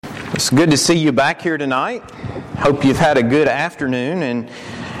It's good to see you back here tonight. Hope you've had a good afternoon. And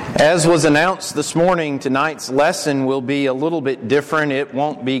as was announced this morning, tonight's lesson will be a little bit different. It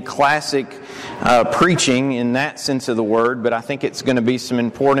won't be classic preaching in that sense of the word, but I think it's going to be some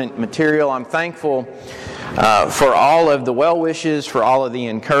important material. I'm thankful for all of the well wishes, for all of the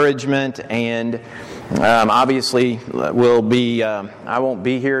encouragement, and obviously I won't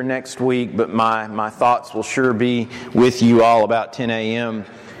be here next week, but my thoughts will sure be with you all about 10 a.m.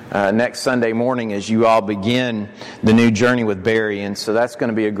 Next Sunday morning as you all begin the new journey with Barry. And so that's going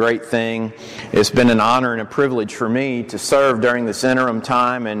to be a great thing. It's been an honor and a privilege for me to serve during this interim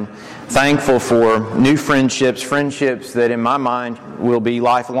time, and thankful for new friendships that in my mind will be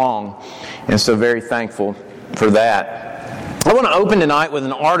lifelong. And so very thankful for that. I want to open tonight with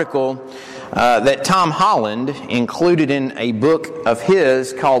an article that Tom Holland included in a book of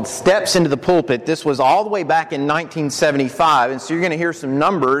his called Steps into the Pulpit. This was all the way back in 1975, and so you're going to hear some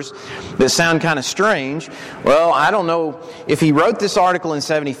numbers that sound kind of strange. Well, I don't know if he wrote this article in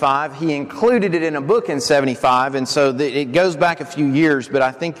 75. He included it in a book in 75, and so it goes back a few years, but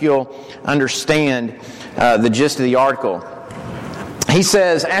I think you'll understand the gist of the article. He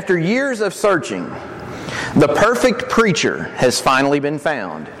says, after years of searching, the perfect preacher has finally been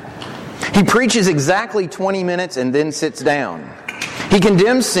found. He preaches exactly 20 minutes and then sits down. He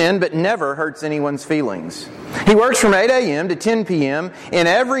condemns sin but never hurts anyone's feelings. He works from 8 a.m. to 10 p.m. in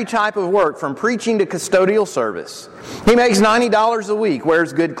every type of work, from preaching to custodial service. He makes $90 a week,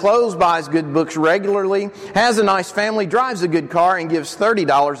 wears good clothes, buys good books regularly, has a nice family, drives a good car, and gives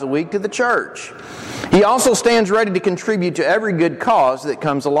 $30 a week to the church. He also stands ready to contribute to every good cause that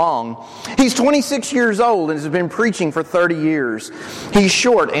comes along. He's 26 years old and has been preaching for 30 years. He's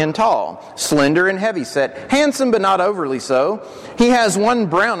short and tall, slender and heavyset, handsome but not overly so. He has one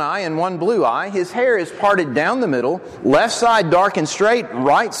brown eye and one blue eye. His hair is parted down the middle, left side dark and straight,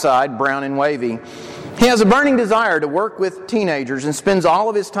 right side brown and wavy. He has a burning desire to work with teenagers and spends all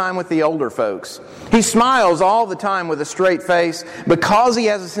of his time with the older folks. He smiles all the time with a straight face because he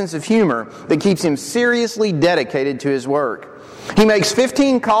has a sense of humor that keeps him seriously dedicated to his work. He makes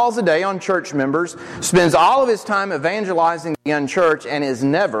 15 calls a day on church members, spends all of his time evangelizing the unchurched, and is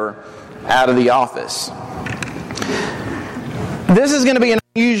never out of the office. This is going to be an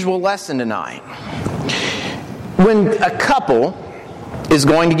unusual lesson tonight. When a couple is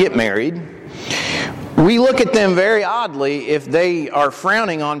going to get married, we look at them very oddly if they are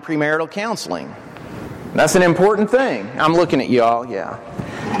frowning on premarital counseling. That's an important thing. I'm looking at y'all, yeah.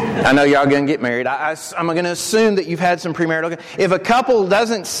 I know y'all going to get married. I'm going to assume that you've had some premarital. If a couple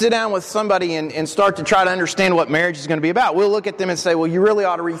doesn't sit down with somebody and start to try to understand what marriage is going to be about, we'll look at them and say, well, you really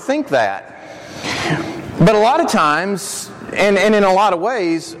ought to rethink that. But a lot of times, and in a lot of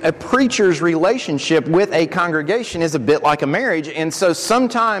ways, a preacher's relationship with a congregation is a bit like a marriage. And so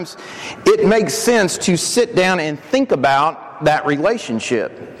sometimes it makes sense to sit down and think about that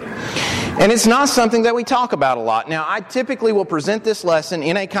relationship. And it's not something that we talk about a lot. Now, I typically will present this lesson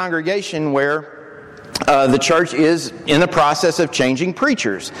in a congregation where the church is in the process of changing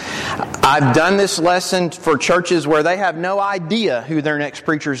preachers. I've done this lesson for churches where they have no idea who their next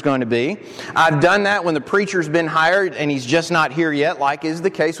preacher is going to be. I've done that when the preacher's been hired and he's just not here yet, like is the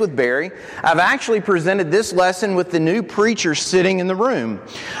case with Barry. I've actually presented this lesson with the new preacher sitting in the room.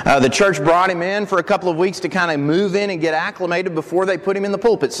 The church brought him in for a couple of weeks to kind of move in and get acclimated before they put him in the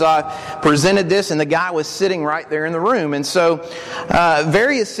pulpit. So I presented this and the guy was sitting right there in the room. And so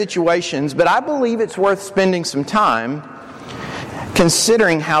various situations, but I believe it's worth spending some time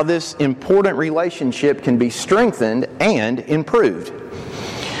considering how this important relationship can be strengthened and improved.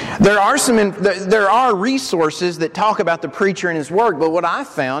 There are resources that talk about the preacher and his work, but what I've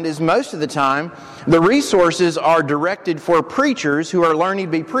found is most of the time the resources are directed for preachers who are learning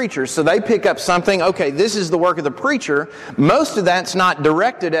to be preachers. So they pick up something, okay, this is the work of the preacher. Most of that's not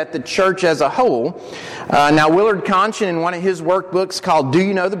directed at the church as a whole. Now, Willard Conscience, in one of his workbooks called Do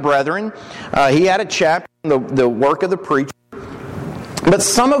You Know the Brethren, he had a chapter on the work of the preacher. But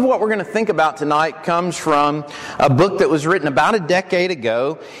some of what we're going to think about tonight comes from a book that was written about a decade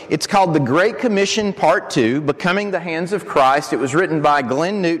ago. It's called The Great Commission Part 2, Becoming the Hands of Christ. It was written by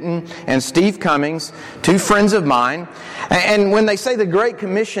Glenn Newton and Steve Cummings, two friends of mine. And when they say The Great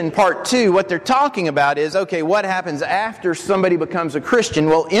Commission Part 2, what they're talking about is, okay, what happens after somebody becomes a Christian?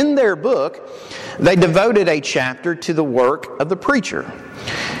 Well, in their book, they devoted a chapter to the work of the preacher.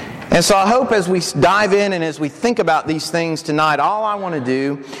 And so I hope as we dive in and as we think about these things tonight, all I want to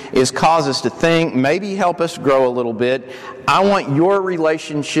do is cause us to think, maybe help us grow a little bit. I want your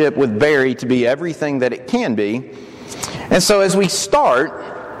relationship with Barry to be everything that it can be. And so as we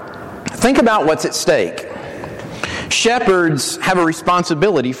start, think about what's at stake. Shepherds have a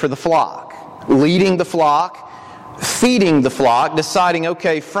responsibility for the flock, leading the flock, feeding the flock, deciding,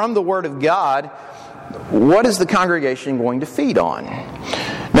 okay, from the Word of God, what is the congregation going to feed on?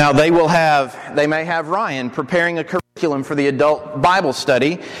 Now, they may have Ryan preparing a curriculum for the adult Bible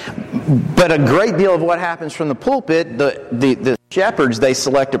study, but a great deal of what happens from the pulpit, the shepherds, they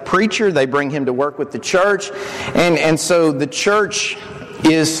select a preacher, they bring him to work with the church, and so the church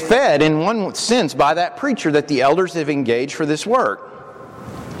is fed in one sense by that preacher that the elders have engaged for this work.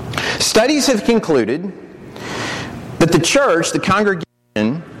 Studies have concluded that the church, the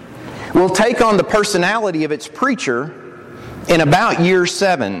congregation, will take on the personality of its preacher in about year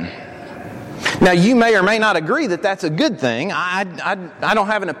 7. Now, you may or may not agree that that's a good thing. I don't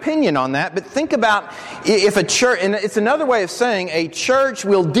have an opinion on that, but think about if a church, and it's another way of saying a church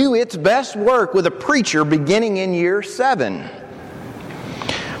will do its best work with a preacher beginning in year 7.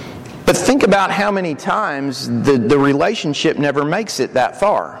 But think about how many times the relationship never makes it that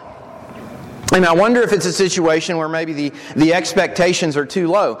far. And I wonder if it's a situation where maybe the expectations are too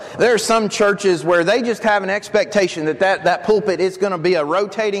low. There are some churches where they just have an expectation that pulpit is going to be a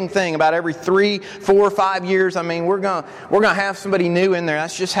rotating thing about every 3, 4, 5 years. I mean, we're going to have somebody new in there.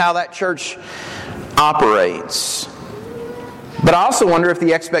 That's just how that church operates. But I also wonder if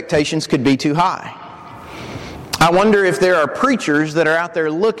the expectations could be too high. I wonder if there are preachers that are out there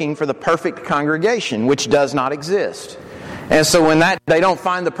looking for the perfect congregation, which does not exist. And so when they don't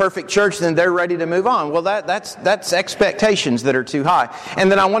find the perfect church, then they're ready to move on. Well, that's expectations that are too high.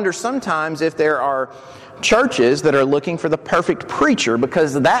 And then I wonder sometimes if there are churches that are looking for the perfect preacher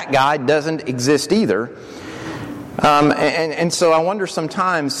because that guy doesn't exist either. And so I wonder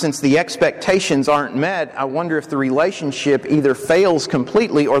sometimes, since the expectations aren't met, I wonder if the relationship either fails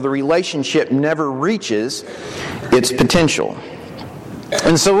completely or the relationship never reaches its potential.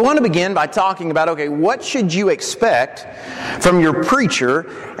 And so we want to begin by talking about, okay, what should you expect from your preacher?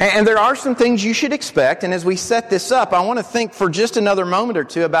 And there are some things you should expect. And as we set this up, I want to think for just another moment or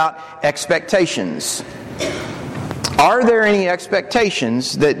two about expectations. Are there any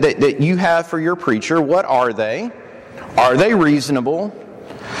expectations that you have for your preacher? What are they? Are they reasonable?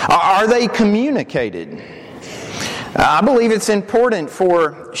 Are they communicated? I believe it's important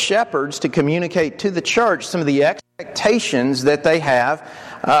for shepherds to communicate to the church some of the expectations that they have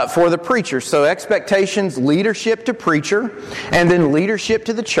for the preacher. So expectations, leadership to preacher, and then leadership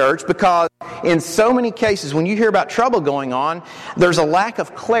to the church, because in so many cases when you hear about trouble going on, there's a lack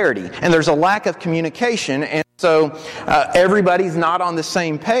of clarity and there's a lack of communication, and so everybody's not on the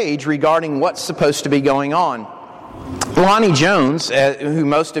same page regarding what's supposed to be going on. Lonnie Jones, who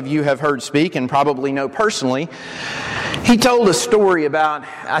most of you have heard speak and probably know personally, he told a story about,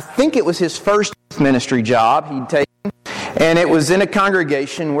 I think it was his first ministry job he'd taken, and it was in a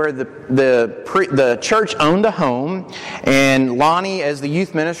congregation where the church owned a home, and Lonnie, as the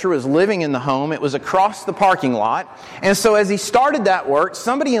youth minister, was living in the home. It was across the parking lot, and so as he started that work,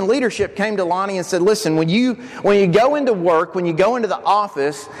 somebody in leadership came to Lonnie and said, listen, when you go into work, when you go into the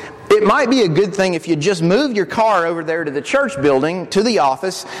office, it might be a good thing if you just moved your car over there to the church building, to the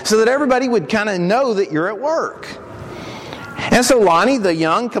office, so that everybody would kind of know that you're at work. And so Lonnie, the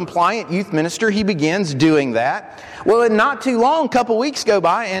young, compliant youth minister, he begins doing that. Well, not too long, a couple weeks go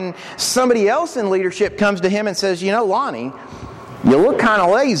by, and somebody else in leadership comes to him and says, you know, Lonnie, you look kind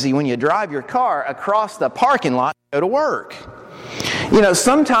of lazy when you drive your car across the parking lot to go to work. You know,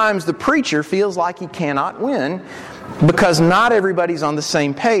 sometimes the preacher feels like he cannot win because not everybody's on the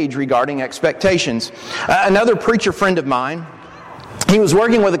same page regarding expectations. Another preacher friend of mine, he was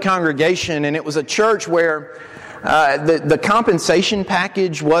working with a congregation, and it was a church where the compensation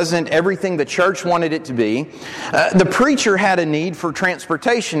package wasn't everything the church wanted it to be. The preacher had a need for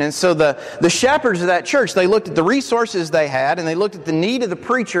transportation, and so the shepherds of that church, they looked at the resources they had, and they looked at the need of the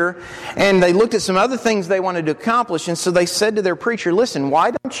preacher, and they looked at some other things they wanted to accomplish, and so they said to their preacher, listen,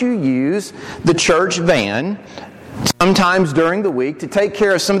 why don't you use the church van sometimes during the week to take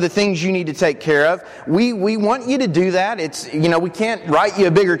care of some of the things you need to take care of? We want you to do that. It's, you know, we can't write you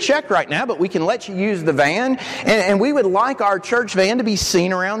a bigger check right now, but we can let you use the van, and we would like our church van to be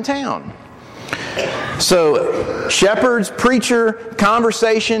seen around town. So shepherds, preacher,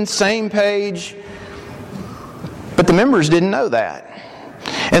 conversation, same page, but the members didn't know that.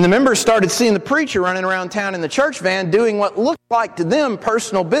 And the members started seeing the preacher running around town in the church van doing what looked like to them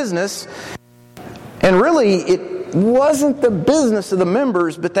personal business, and really it wasn't the business of the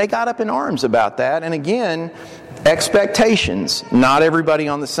members, but they got up in arms about that. And again, expectations. Not everybody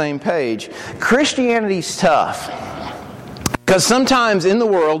on the same page. Christianity's tough. Because sometimes in the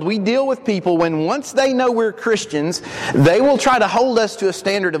world, we deal with people when once they know we're Christians, they will try to hold us to a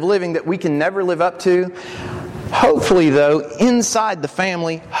standard of living that we can never live up to. Hopefully, though, inside the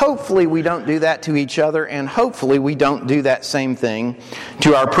family, hopefully we don't do that to each other, and hopefully we don't do that same thing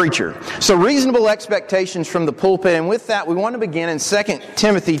to our preacher. So reasonable expectations from the pulpit, and with that we want to begin in 2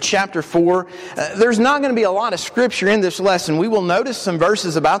 Timothy chapter 4. There's not going to be a lot of scripture in this lesson. We will notice some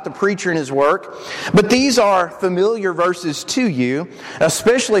verses about the preacher and his work, but these are familiar verses to you,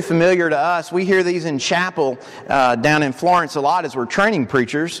 especially familiar to us. We hear these in chapel down in Florence a lot as we're training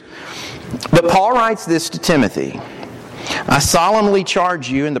preachers. But Paul writes this to Timothy. I solemnly charge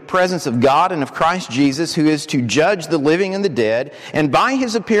you in the presence of God and of Christ Jesus, who is to judge the living and the dead, and by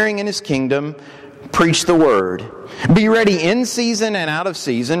His appearing in His kingdom, preach the word. Be ready in season and out of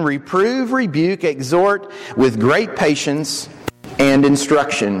season. Reprove, rebuke, exhort with great patience and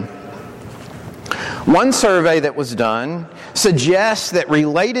instruction. One survey that was done suggests that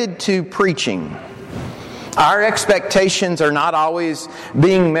related to preaching, our expectations are not always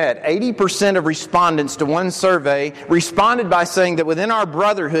being met. 80% of respondents to one survey responded by saying that within our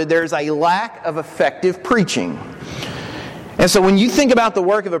brotherhood there's a lack of effective preaching. And so when you think about the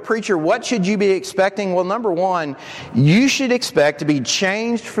work of a preacher, what should you be expecting? Well, number one, you should expect to be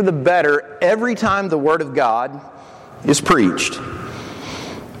changed for the better every time the Word of God is preached.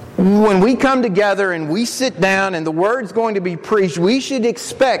 When we come together and we sit down and the Word's going to be preached, we should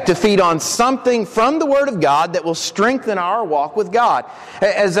expect to feed on something from the Word of God that will strengthen our walk with God.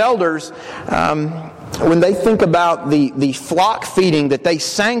 As elders, when they think about the flock feeding that they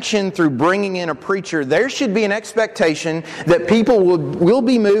sanction through bringing in a preacher, there should be an expectation that people will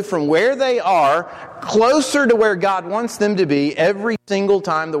be moved from where they are closer to where God wants them to be every single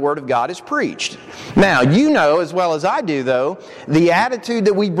time the Word of God is preached. Now, you know as well as I do, though, the attitude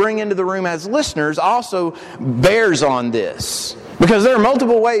that we bring into the room as listeners also bears on this. Because there are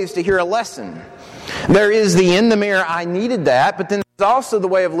multiple ways to hear a lesson. There is the in the mirror, I needed that, but then there's also the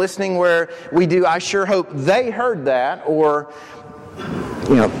way of listening where we do, I sure hope they heard that, or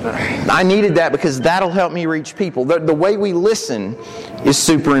I needed that because that'll help me reach people. The way we listen is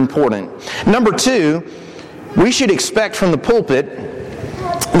super important. Number two, we should expect from the pulpit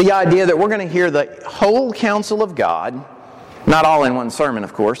the idea that we're going to hear the whole counsel of God, not all in one sermon,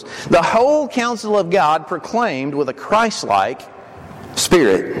 of course, the whole counsel of God proclaimed with a Christ-like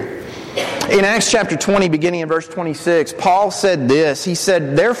spirit. In Acts chapter 20, beginning in verse 26, Paul said this. He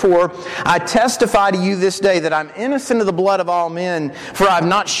said, "Therefore, I testify to you this day that I'm innocent of the blood of all men, for I have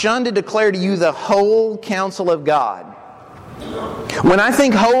not shunned to declare to you the whole counsel of God." When I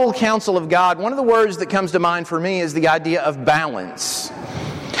think whole counsel of God, one of the words that comes to mind for me is the idea of balance.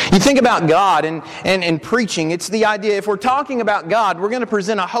 You think about God and preaching, it's the idea, if we're talking about God, we're going to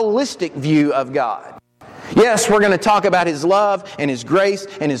present a holistic view of God. Yes, we're going to talk about His love and His grace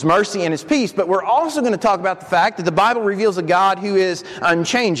and His mercy and His peace, but we're also going to talk about the fact that the Bible reveals a God who is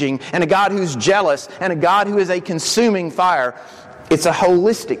unchanging and a God who's jealous and a God who is a consuming fire. It's a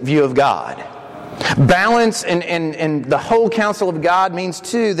holistic view of God. Balance and the whole counsel of God means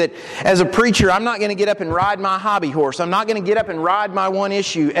too that as a preacher, I'm not going to get up and ride my hobby horse. I'm not going to get up and ride my one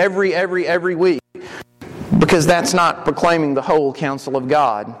issue every week, because that's not proclaiming the whole counsel of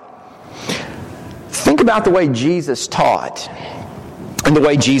God. Think about the way Jesus taught and the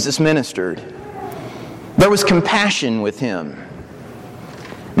way Jesus ministered. There was compassion with Him.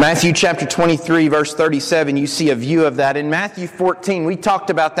 Matthew chapter 23, verse 37, you see a view of that. In Matthew 14, we talked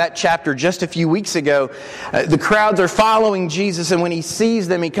about that chapter just a few weeks ago. The crowds are following Jesus, and when He sees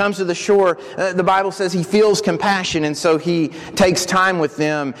them, He comes to the shore. The Bible says He feels compassion, and so He takes time with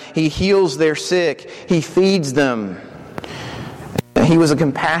them. He heals their sick. He feeds them. He was a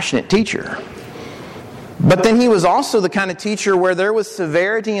compassionate teacher. But then He was also the kind of teacher where there was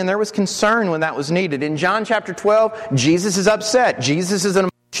severity and there was concern when that was needed. In John chapter 12, Jesus is upset. Jesus is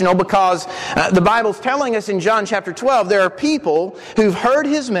emotional because the Bible's telling us in John chapter 12, there are people who've heard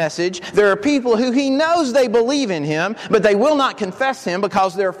His message. There are people who He knows they believe in Him, but they will not confess Him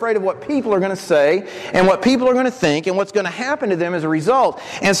because they're afraid of what people are going to say and what people are going to think and what's going to happen to them as a result.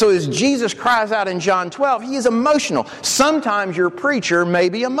 And so as Jesus cries out in John 12, He is emotional. Sometimes your preacher may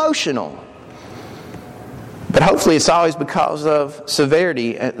be emotional. But hopefully it's always because of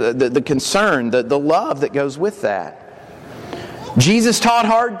severity, the concern, the love that goes with that. Jesus taught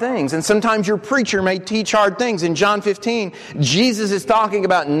hard things, and sometimes your preacher may teach hard things. In John 15, Jesus is talking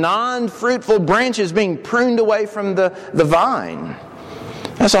about non-fruitful branches being pruned away from the vine.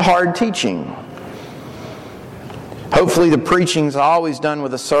 That's a hard teaching. Hopefully the preaching is always done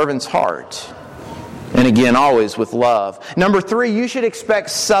with a servant's heart. And again, always with love. Number 3, you should expect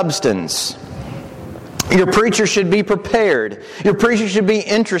substance. Your preacher should be prepared. Your preacher should be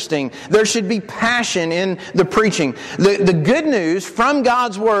interesting. There should be passion in the preaching. The good news from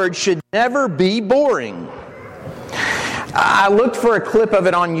God's Word should never be boring. I looked for a clip of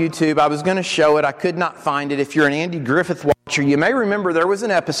it on YouTube. I was going to show it. I could not find it. If you're an Andy Griffith watcher, you may remember there was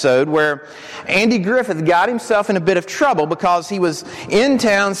an episode where Andy Griffith got himself in a bit of trouble because he was in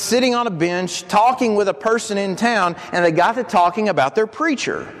town sitting on a bench talking with a person in town, and they got to talking about their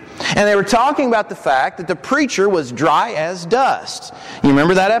preacher. And they were talking about the fact that the preacher was dry as dust. You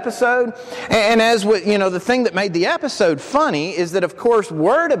remember that episode? And as the thing that made the episode funny is that, of course,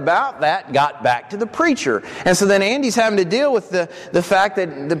 word about that got back to the preacher. And so then Andy's having to deal with the fact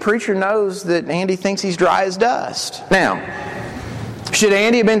that the preacher knows that Andy thinks he's dry as dust. Now, should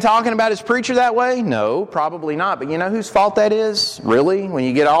Andy have been talking about his preacher that way? No, probably not. But you know whose fault that is, really, when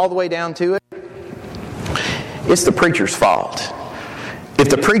you get all the way down to it? It's the preacher's fault. If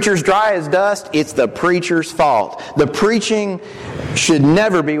the preacher's dry as dust, it's the preacher's fault. The preaching should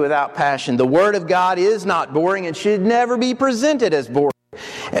never be without passion. The Word of God is not boring and should never be presented as boring.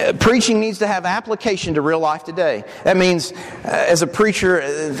 Preaching needs to have application to real life today. That means, as a preacher,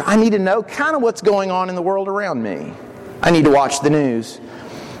 I need to know kind of what's going on in the world around me. I need to watch the news.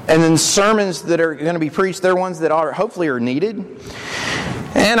 And then sermons that are going to be preached, they're ones that hopefully are needed.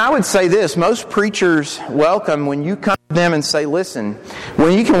 And I would say this, most preachers welcome when you come to them and say, listen,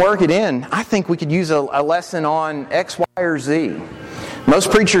 when you can work it in, I think we could use a lesson on X, Y, or Z.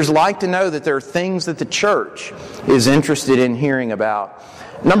 Most preachers like to know that there are things that the church is interested in hearing about.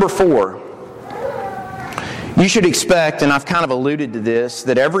 Number 4, you should expect, and I've kind of alluded to this,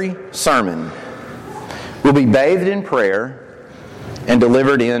 that every sermon will be bathed in prayer and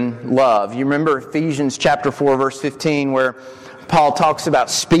delivered in love. You remember Ephesians chapter 4, verse 15, where Paul talks about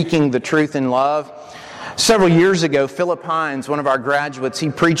speaking the truth in love. Several years ago, Philip Hines, one of our graduates, he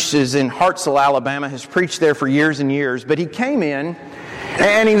preaches in Hartselle, Alabama, has preached there for years and years, but he came in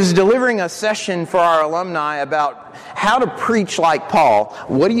and he was delivering a session for our alumni about how to preach like Paul.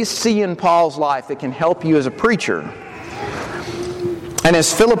 What do you see in Paul's life that can help you as a preacher? And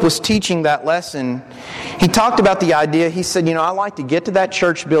as Philip was teaching that lesson, he talked about the idea. He said, I like to get to that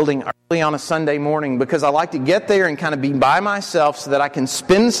church building early on a Sunday morning because I like to get there and kind of be by myself so that I can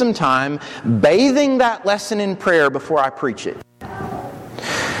spend some time bathing that lesson in prayer before I preach it.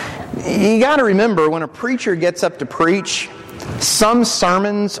 You got to remember, when a preacher gets up to preach, some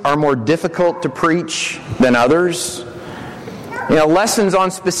sermons are more difficult to preach than others. Lessons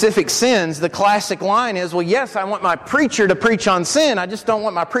on specific sins, the classic line is, well, yes, I want my preacher to preach on sin, I just don't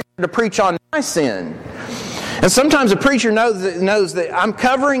want my preacher to preach on my sin. And sometimes a preacher knows that I'm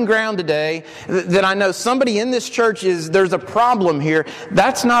covering ground today, that I know somebody in this church there's a problem here.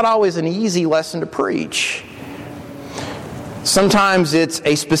 That's not always an easy lesson to preach. Sometimes it's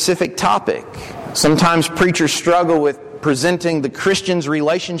a specific topic. Sometimes preachers struggle with presenting the Christian's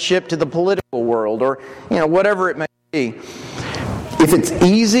relationship to the political world or, whatever it may be. If it's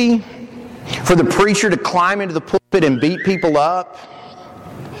easy for the preacher to climb into the pulpit and beat people up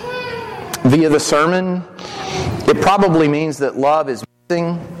via the sermon, it probably means that love is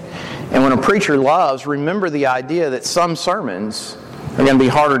missing. And when a preacher loves, remember the idea that some sermons are going to be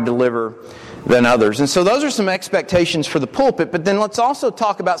harder to deliver than others. And so those are some expectations for the pulpit, but then let's also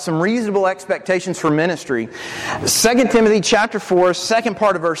talk about some reasonable expectations for ministry. 2 Timothy chapter 4, second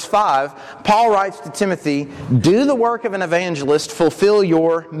part of verse 5, Paul writes to Timothy, do the work of an evangelist, fulfill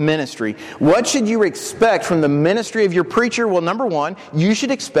your ministry. What should you expect from the ministry of your preacher? Well, number 1, you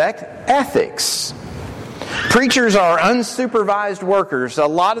should expect ethics. Preachers are unsupervised workers. A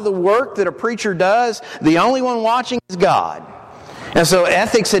lot of the work that a preacher does, the only one watching is God. And so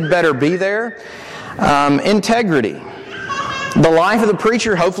ethics had better be there. Integrity. The life of the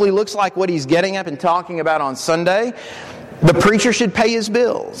preacher hopefully looks like what he's getting up and talking about on Sunday. The preacher should pay his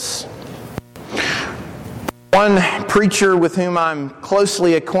bills. One preacher with whom I'm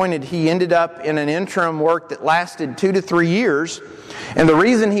closely acquainted, he ended up in an interim work that lasted 2 to 3 years. And the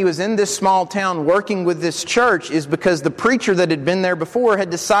reason he was in this small town working with this church is because the preacher that had been there before had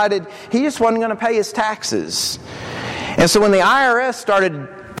decided he just wasn't going to pay his taxes. And so when the IRS started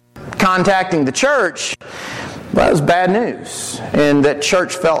contacting the church, well, that was bad news. And that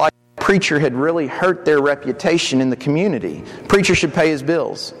church felt like the preacher had really hurt their reputation in the community. The preacher should pay his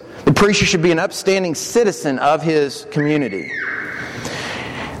bills. The preacher should be an upstanding citizen of his community.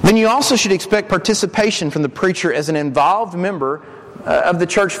 Then you also should expect participation from the preacher as an involved member of the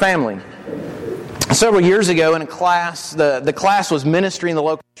church family. Several years ago in a class, the class was ministry in the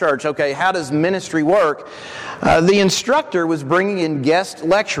local church. Okay, how does ministry work? The instructor was bringing in guest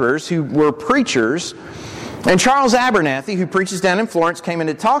lecturers who were preachers, And Charles Abernathy, who preaches down in Florence, came in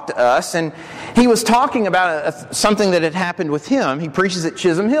to talk to us, and he was talking about something that had happened with him. He preaches at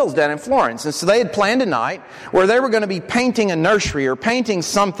Chisholm Hills down in Florence. And so they had planned a night where they were going to be painting a nursery or painting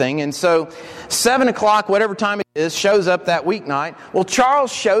something. And so 7 o'clock, whatever time it is, shows up that weeknight. Well,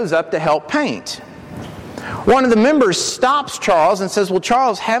 Charles shows up to help paint. One of the members stops Charles and says, "Well,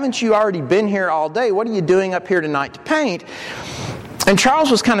 Charles, haven't you already been here all day? What are you doing up here tonight to paint?" And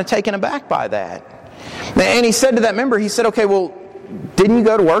Charles was kind of taken aback by that. And he said to that member, he said, "Okay, well, didn't you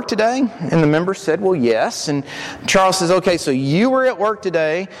go to work today?" And the member said, "Well, yes." And Charles says, "Okay, so you were at work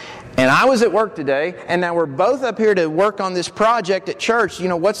today, and I was at work today, and now we're both up here to work on this project at church.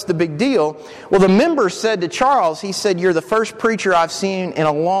 What's the big deal?" Well, the member said to Charles, he said, "You're the first preacher I've seen in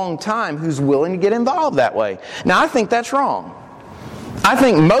a long time who's willing to get involved that way." Now, I think that's wrong. I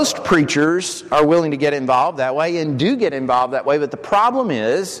think most preachers are willing to get involved that way and do get involved that way, but the problem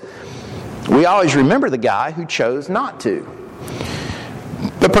is, we always remember the guy who chose not to.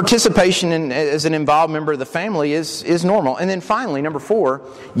 The participation as an involved member of the family is normal. And then finally, number 4,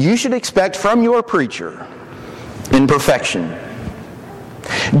 you should expect from your preacher imperfection.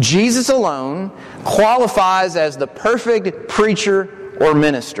 Jesus alone qualifies as the perfect preacher or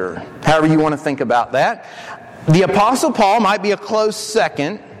minister, however you want to think about that. The Apostle Paul might be a close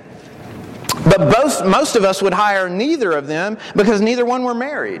second, but most of us would hire neither of them because neither one were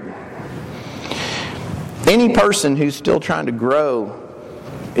married. Any person who's still trying to grow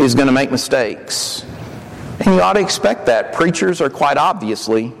is going to make mistakes. And you ought to expect that. Preachers are quite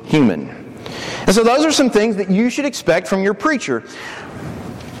obviously human. And so those are some things that you should expect from your preacher.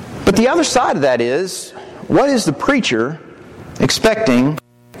 But the other side of that is, what is the preacher expecting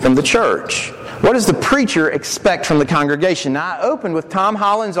from the church? What does the preacher expect from the congregation? Now, I opened with Tom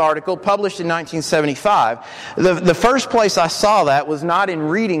Holland's article published in 1975. The first place I saw that was not in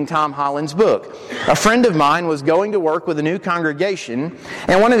reading Tom Holland's book. A friend of mine was going to work with a new congregation,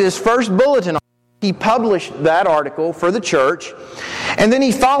 and one of his first bulletin, he published that article for the church, and then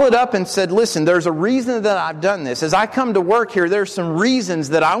he followed up and said, "Listen, there's a reason that I've done this. As I come to work here, there's some reasons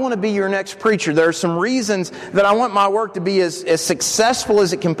that I want to be your next preacher. There are some reasons that I want my work to be as successful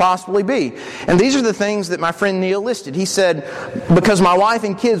as it can possibly be." And these are the things that my friend Neil listed. He said, "Because my wife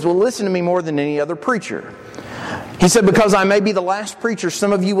and kids will listen to me more than any other preacher." He said, "Because I may be the last preacher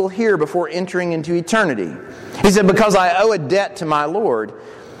some of you will hear before entering into eternity." He said, "Because I owe a debt to my Lord.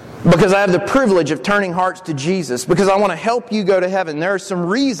 Because I have the privilege of turning hearts to Jesus. Because I want to help you go to heaven." There are some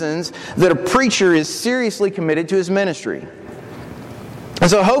reasons that a preacher is seriously committed to his ministry.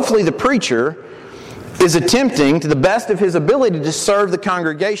 And so hopefully the preacher is attempting to the best of his ability to serve the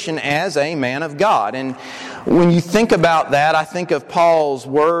congregation as a man of God. And when you think about that, I think of Paul's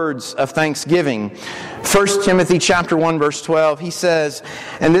words of thanksgiving. 1 Timothy chapter 1, verse 12, he says,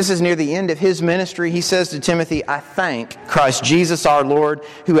 and this is near the end of his ministry, he says to Timothy, "I thank Christ Jesus our Lord,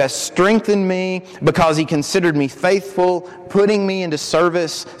 who has strengthened me because he considered me faithful, putting me into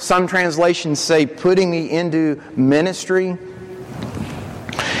service." Some translations say putting me into ministry.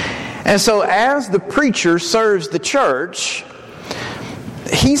 And so as the preacher serves the church,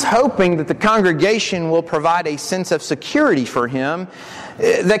 he's hoping that the congregation will provide a sense of security for him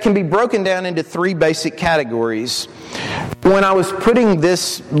that can be broken down into 3 basic categories. When I was putting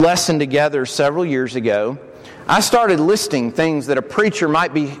this lesson together several years ago, I started listing things that a preacher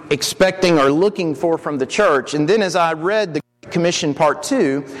might be expecting or looking for from the church. And then as I read the Commission Part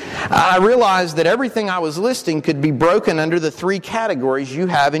 2, I realized that everything I was listing could be broken under the 3 categories you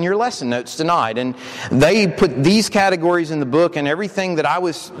have in your lesson notes tonight. And they put these categories in the book, and everything that I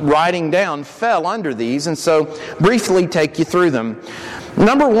was writing down fell under these. And so, briefly take you through them.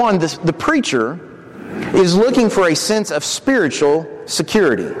 Number 1, the preacher is looking for a sense of spiritual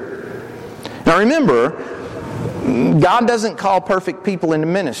security. Now remember, God doesn't call perfect people into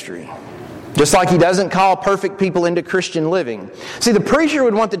ministry. Just like He doesn't call perfect people into Christian living. See, the preacher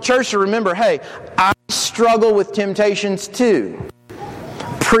would want the church to remember, hey, I struggle with temptations too.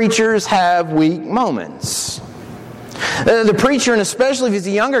 Preachers have weak moments. The preacher, and especially if he's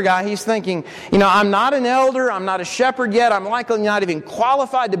a younger guy, he's thinking, I'm not an elder, I'm not a shepherd yet, I'm likely not even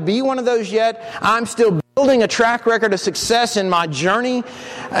qualified to be one of those yet. I'm still building a track record of success in my journey.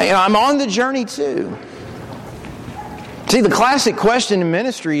 I'm on the journey too. See, the classic question in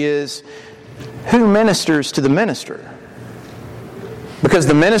ministry is, who ministers to the minister? Because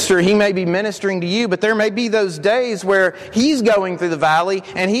the minister, he may be ministering to you, but there may be those days where he's going through the valley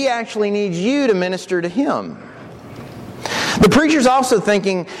and he actually needs you to minister to him. The preacher's also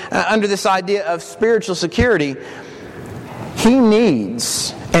thinking under this idea of spiritual security. he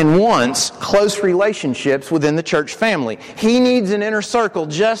needs and wants close relationships within the church family. He needs an inner circle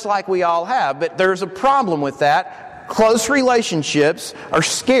just like we all have, but there's a problem with that. Close relationships are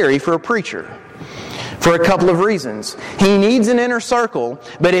scary for a preacher for a couple of reasons. He needs an inner circle,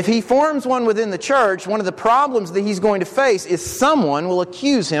 but if he forms one within the church, one of the problems that he's going to face is someone will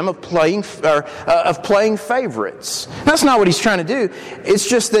accuse him of playing favorites. That's not what he's trying to do. It's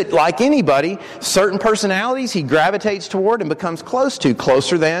just that, like anybody, certain personalities he gravitates toward and becomes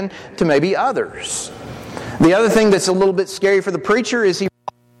closer than to maybe others. The other thing that's a little bit scary for the preacher is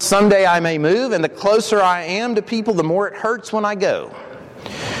someday I may move, and the closer I am to people, the more it hurts when I go.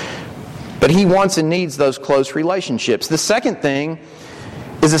 But he wants and needs those close relationships. The second thing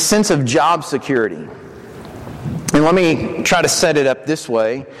is a sense of job security. And let me try to set it up this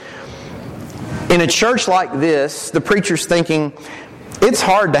way. In a church like this, the preacher's thinking, it's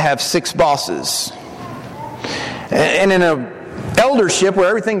hard to have 6 bosses. And in a eldership where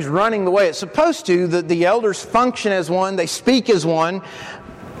everything's running the way it's supposed to, the elders function as one, they speak as one.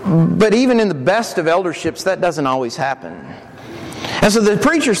 But even in the best of elderships, that doesn't always happen. And so the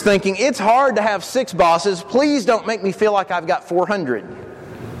preacher's thinking, it's hard to have 6 bosses. Please don't make me feel like I've got 400.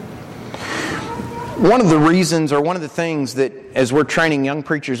 One of the reasons, or one of the things that, as we're training young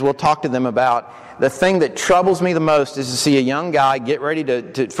preachers, we'll talk to them about, the thing that troubles me the most is to see a young guy get ready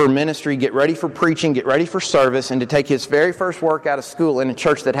for ministry, get ready for preaching, get ready for service, and to take his very first work out of school in a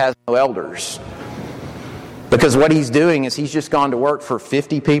church that has no elders. Because what he's doing is he's just gone to work for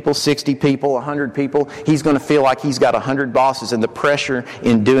 50 people, 60 people, 100 people. He's going to feel like he's got 100 bosses, and the pressure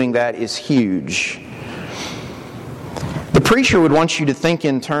in doing that is huge. The preacher would want you to think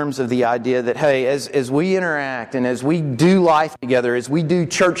in terms of the idea that, hey, as we interact and as we do life together, as we do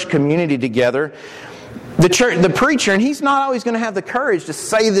church community together, the preacher, and he's not always going to have the courage to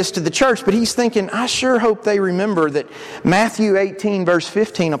say this to the church, but he's thinking, I sure hope they remember that Matthew 18 verse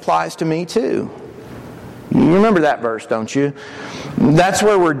 15 applies to me too. You remember that verse, don't you? That's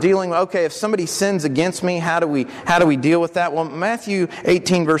where we're dealing. Okay, if somebody sins against me, how do we deal with that? Well, Matthew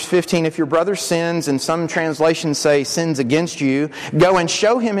 18 verse 15, if your brother sins, and some translations say sins against you, go and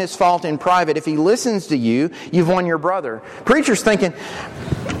show him his fault in private. If he listens to you, you've won your brother. Preacher's thinking,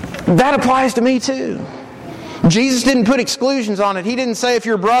 that applies to me too. Jesus didn't put exclusions on it. He didn't say if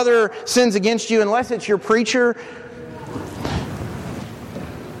your brother sins against you, unless it's your preacher.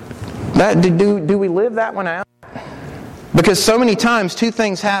 Do we live that one out? Because so many times 2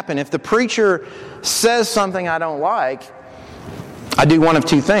 things happen. If the preacher says something I don't like, I do one of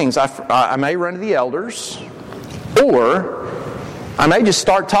 2 things. I may run to the elders, or I may just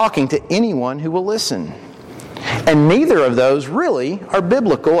start talking to anyone who will listen. And neither of those really are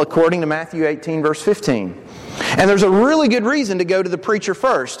biblical according to Matthew 18 verse 15. And there's a really good reason to go to the preacher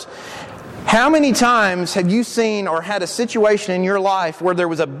first. How many times have you seen or had a situation in your life where there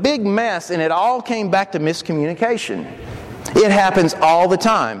was a big mess and it all came back to miscommunication? It happens all the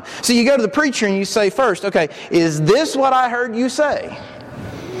time. So you go to the preacher and you say first, okay, is this what I heard you say?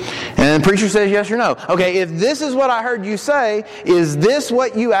 And the preacher says yes or no. Okay, if this is what I heard you say, is this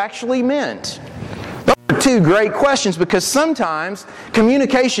what you actually meant? Those are 2 great questions, because sometimes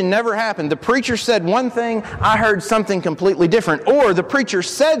communication never happened. The preacher said one thing, I heard something completely different. Or the preacher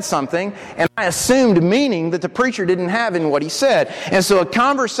said something, and I assumed meaning that the preacher didn't have in what he said. And so a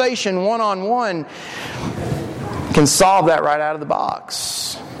conversation one-on-one can solve that right out of the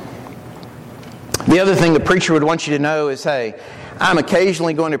box. The other thing the preacher would want you to know is, hey, I'm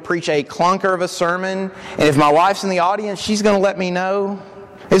occasionally going to preach a clunker of a sermon, and if my wife's in the audience, she's going to let me know.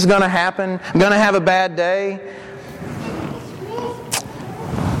 It's going to happen. I'm going to have a bad day.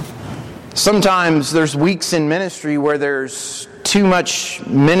 Sometimes there's weeks in ministry where there's too much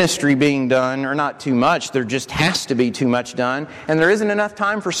ministry being done, or not too much, there just has to be too much done, and there isn't enough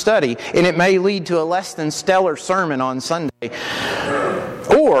time for study, and it may lead to a less than stellar sermon on Sunday.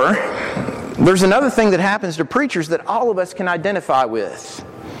 Or there's another thing that happens to preachers that all of us can identify with.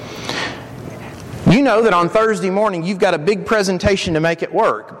 You know that on Thursday morning you've got a big presentation to make at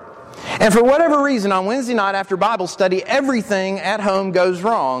work. And for whatever reason, on Wednesday night after Bible study, everything at home goes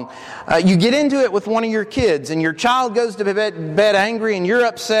wrong. You get into it with one of your kids, and your child goes to bed angry, and you're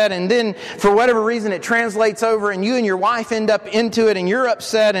upset, and then for whatever reason it translates over, and you and your wife end up into it, and you're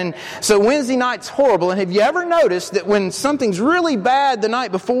upset, and so Wednesday night's horrible. And have you ever noticed that when something's really bad the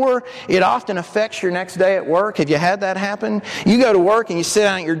night before, it often affects your next day at work? Have you had that happen? You go to work and you sit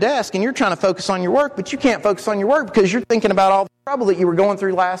down at your desk, and you're trying to focus on your work, but you can't focus on your work because you're thinking about all the trouble that you were going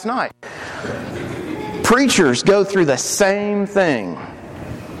through last night. Preachers go through the same thing.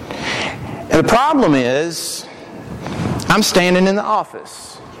 And the problem is, I'm standing in the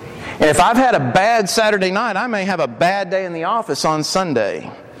office, And if I've had a bad Saturday night, I may have a bad day in the office on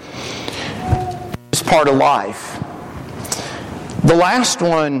Sunday. It's part of life. The last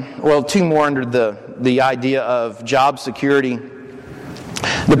one, well, two more under the idea of job security.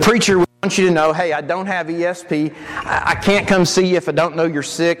 The preacher wants you to know, hey, I don't have ESP. I can't come see you if I don't know you're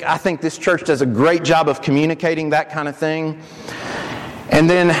sick. I think this church does a great job of communicating that kind of thing. And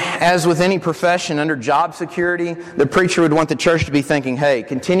then, as with any profession under job security, the preacher would want the church to be thinking, hey,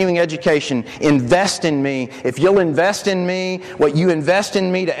 continuing education, invest in me. If you'll invest in me, what you invest in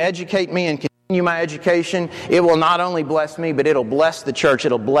me to educate me and continue my education, it will not only bless me, but it'll bless the church.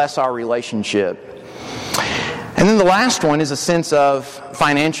 It'll bless our relationship. And then the last one is a sense of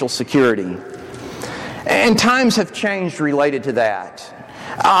financial security. And times have changed related to that.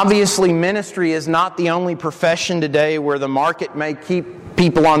 Obviously, ministry is not the only profession today where the market may keep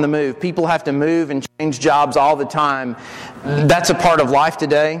people on the move. People have to move and change jobs all the time. That's a part of life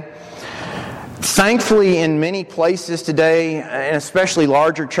today. Thankfully, in many places today, and especially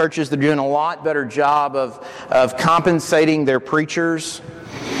larger churches, they're doing a lot better job of compensating their preachers.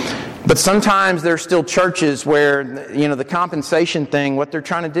 But sometimes there's still churches where, the compensation thing, what they're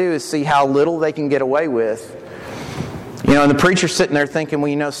trying to do is see how little they can get away with. And the preacher's sitting there thinking,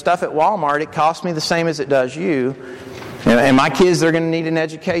 well, stuff at Walmart, it costs me the same as it does you. And my kids, they're going to need an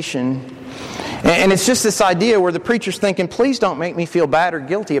education. And it's just this idea where the preacher's thinking, please don't make me feel bad or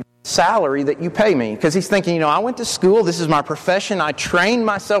guilty about the salary that you pay me. Because he's thinking, I went to school, this is my profession, I trained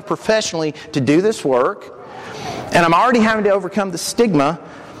myself professionally to do this work. And I'm already having to overcome the stigma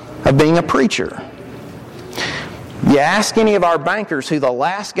of being a preacher. You ask any of our bankers who the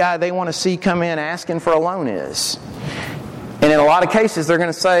last guy they want to see come in asking for a loan is. And in a lot of cases, they're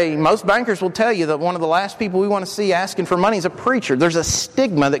going to say, most bankers will tell you that one of the last people we want to see asking for money is a preacher. There's a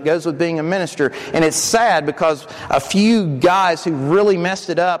stigma that goes with being a minister. And it's sad because a few guys who really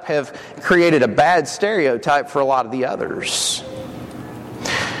messed it up have created a bad stereotype for a lot of the others.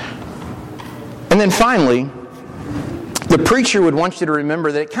 And then finally, the preacher would want you to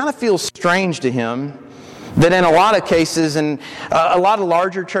remember that it kind of feels strange to him that in a lot of cases, and a lot of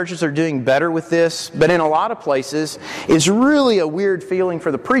larger churches are doing better with this, but in a lot of places, it's really a weird feeling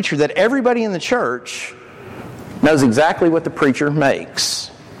for the preacher that everybody in the church knows exactly what the preacher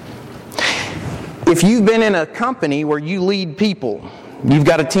makes. If you've been in a company where you lead people, you've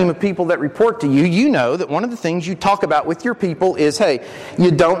got a team of people that report to you, you know that one of the things you talk about with your people is, hey, you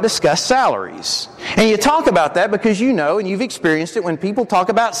don't discuss salaries. And you talk about that because you know, and you've experienced it, when people talk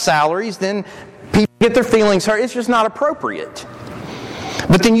about salaries, then people get their feelings hurt. It's just not appropriate.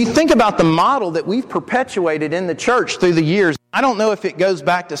 But then you think about the model that we've perpetuated in the church through the years. I don't know if it goes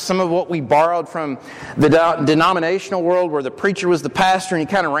back to some of what we borrowed from the denominational world where the preacher was the pastor and he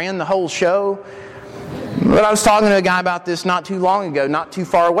kind of ran the whole show. But I was talking to a guy about this not too long ago, not too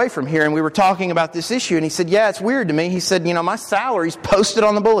far away from here, and we were talking about this issue, and he said, yeah, it's weird to me. He said, my salary's posted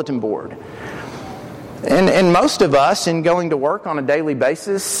on the bulletin board. And most of us, in going to work on a daily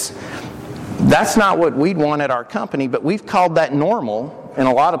basis, that's not what we'd want at our company, but we've called that normal in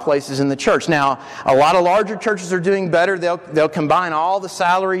a lot of places in the church. Now, a lot of larger churches are doing better. They'll combine all the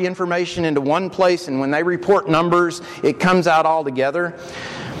salary information into one place, and when they report numbers, it comes out all together.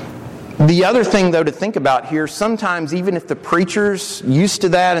 The other thing, though, to think about here, sometimes even if the preacher's used to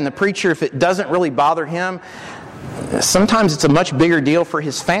that, and the preacher, if it doesn't really bother him, sometimes it's a much bigger deal for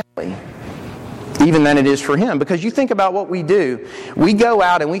his family even than it is for him. Because you think about what we do. We go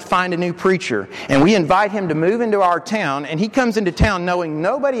out and we find a new preacher, and we invite him to move into our town, and he comes into town knowing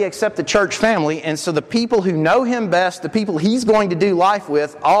nobody except the church family, and so the people who know him best, the people he's going to do life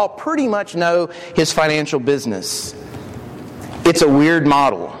with, all pretty much know his financial business. It's a weird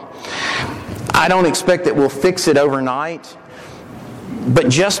model. I don't expect that we'll fix it overnight, but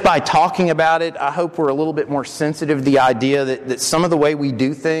just by talking about it, I hope we're a little bit more sensitive to the idea that some of the way we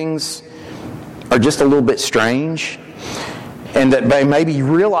do things are just a little bit strange, and that by maybe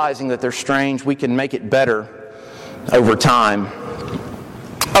realizing that they're strange, we can make it better over time.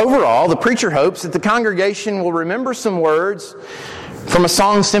 Overall, the preacher hopes that the congregation will remember some words from a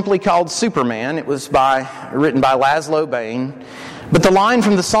song simply called Superman. It was written by Laszlo Bain. But the line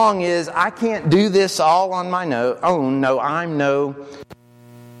from the song is, I can't do this all on my own. No, I'm no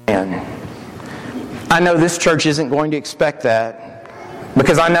man. I know this church isn't going to expect that,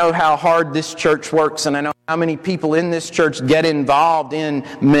 because I know how hard this church works, and I know how many people in this church get involved in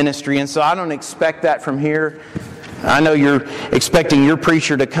ministry, and so I don't expect that from here. I know you're expecting your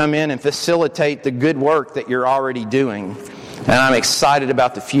preacher to come in and facilitate the good work that you're already doing, and I'm excited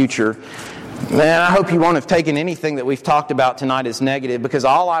about the future. And I hope you won't have taken anything that we've talked about tonight as negative, because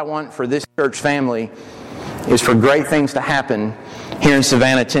all I want for this church family is for great things to happen here in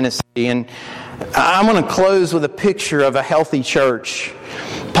Savannah, Tennessee. And I'm going to close with a picture of a healthy church.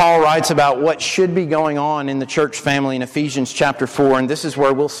 Paul writes about what should be going on in the church family in Ephesians chapter 4, and this is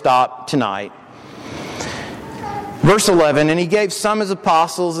where we'll stop tonight. Verse 11, and he gave some as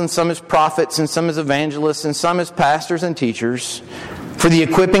apostles, and some as prophets, and some as evangelists, and some as pastors and teachers, for the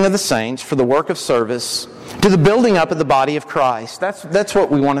equipping of the saints, for the work of service, to the building up of the body of Christ. That's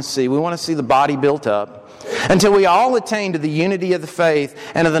what we want to see. We want to see the body built up, until we all attain to the unity of the faith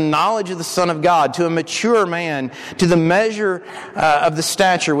and of the knowledge of the Son of God, to a mature man, to the measure of the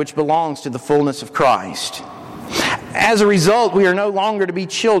stature which belongs to the fullness of Christ. As a result, we are no longer to be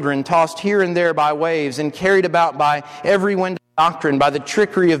children, tossed here and there by waves and carried about by every wind of doctrine, by the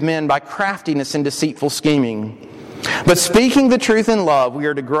trickery of men, by craftiness and deceitful scheming. But speaking the truth in love, we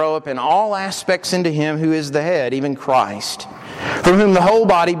are to grow up in all aspects into Him who is the head, even Christ, from whom the whole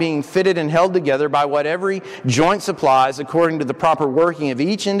body, being fitted and held together by what every joint supplies, according to the proper working of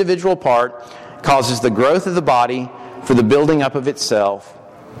each individual part, causes the growth of the body for the building up of itself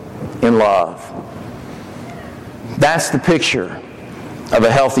in love. That's the picture of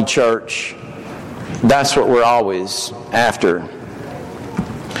a healthy church. That's what we're always after.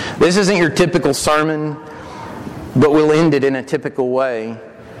 This isn't your typical sermon, but we'll end it in a typical way.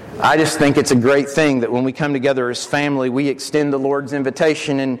 I just think it's a great thing that when we come together as family, we extend the Lord's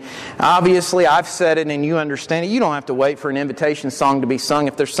invitation. And obviously, I've said it and you understand it. You don't have to wait for an invitation song to be sung.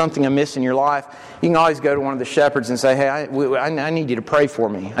 If there's something amiss in your life, you can always go to one of the shepherds and say, hey, I need you to pray for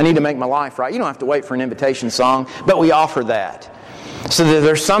me. I need to make my life right. You don't have to wait for an invitation song, but we offer that. So that if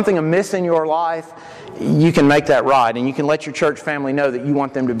there's something amiss in your life, you can make that right, and you can let your church family know that you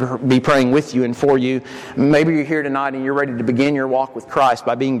want them to be praying with you and for you. Maybe you're here tonight and you're ready to begin your walk with Christ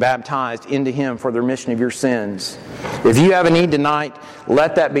by being baptized into Him for the remission of your sins. If you have a need tonight,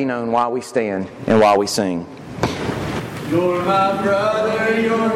 let that be known while we stand and while we sing. You're my brother, you're